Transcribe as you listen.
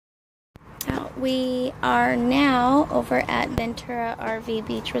We are now over at Ventura RV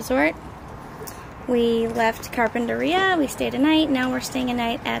Beach Resort. We left Carpinteria, we stayed a night, now we're staying a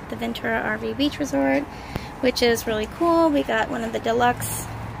night at the Ventura RV Beach Resort, which is really cool. We got one of the deluxe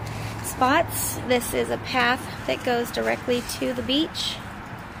spots. This is a path that goes directly to the beach.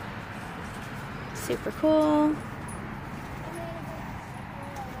 Super cool.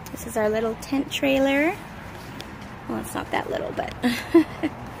 This is our little tent trailer. Well, it's not that little, but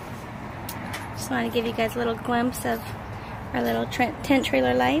just want to give you guys a little glimpse of our little tent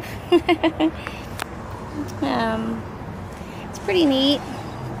trailer life. It's pretty neat.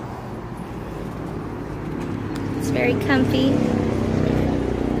 It's very comfy.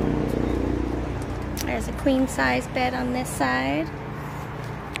 There's a queen size bed on this side,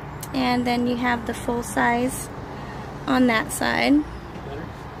 and then you have the full size on that side.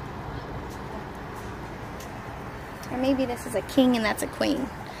 Or maybe this is a king and that's a queen.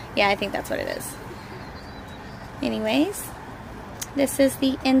 Yeah, I think that's what it is. Anyways, this is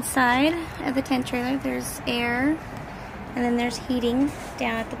the inside of the tent trailer. There's air, and then there's heating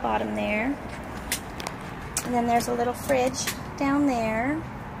down at the bottom there. And then there's a little fridge down there.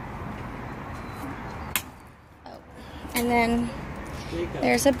 Oh. And then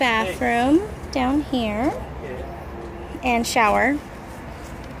there's a bathroom down here and shower.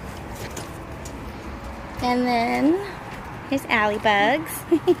 And then here's alley bugs.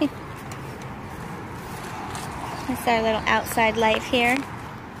 That's our little outside life here.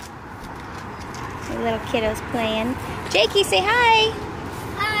 The little kiddos playing. Jakey, say hi.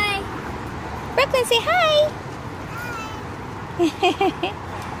 Hi. Brooklyn, say hi. Hi.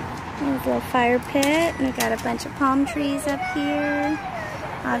 There's a little fire pit, and we got a bunch of palm trees up here.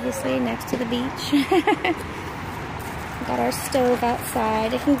 Obviously next to the beach. We got our stove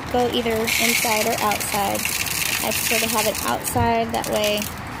outside. It can go either inside or outside. I prefer to have it outside, that way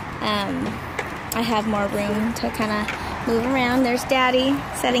I have more room to kind of move around. There's Daddy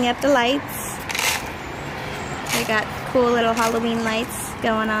setting up the lights. We got cool little Halloween lights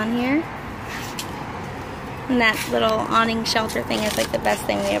going on here. And that little awning shelter thing is like the best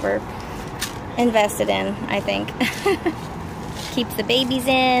thing we ever invested in, I think. Keeps the babies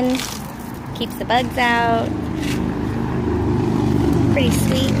in, keeps the bugs out. Pretty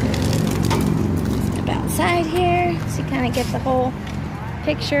sweet. Step outside here so you kind of get the whole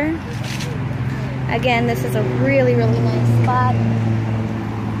picture. Again, this is a really, really nice spot.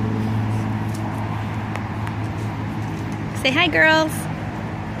 Say hi, girls.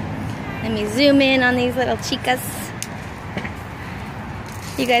 Let me zoom in on these little chicas.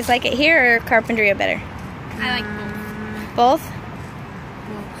 You guys like it here or Carpinteria better? I like both.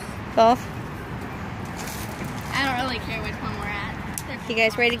 Both? Both? I don't really care which one we're at. You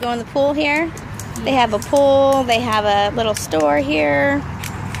guys ready to go in the pool here? Yes. They have a pool, they have a little store here.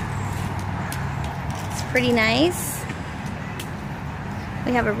 It's pretty nice.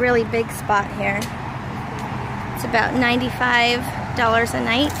 We have a really big spot here. It's about $95 a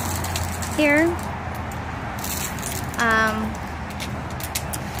night here.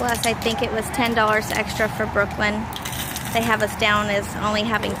 Plus I think it was $10 extra for Brooklyn. They have us down as only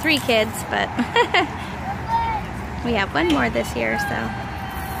having 3 kids, but we have one more this year, so.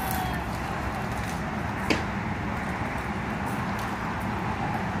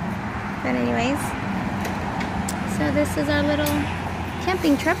 But anyways, so this is our little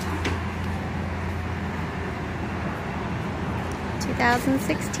camping trip.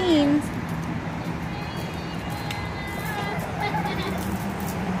 2016.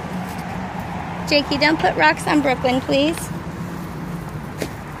 Jakey, don't put rocks on Brooklyn, please.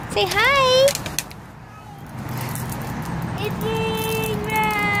 Say hi.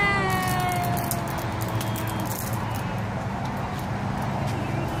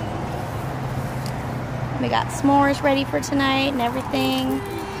 We got s'mores ready for tonight and everything.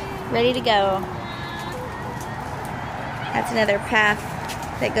 Ready to go. That's another path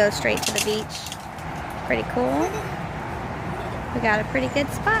that goes straight to the beach. Pretty cool. We got a pretty good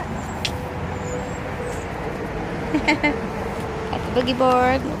spot. Got the boogie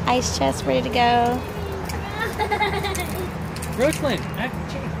board, ice chest ready to go. Brooklyn,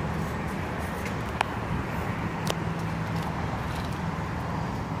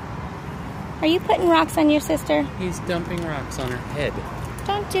 Are you putting rocks on your sister? he's dumping rocks on her head.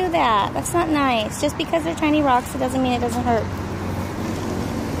 Don't do that. That's not nice. Just because they're tiny rocks, it doesn't mean it doesn't hurt.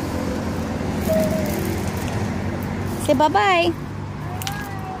 Say bye-bye.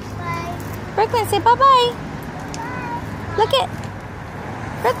 Bye. Brooklyn, say bye-bye. Look it.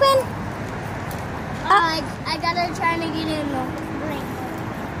 Brooklyn. I gotta try to get in though.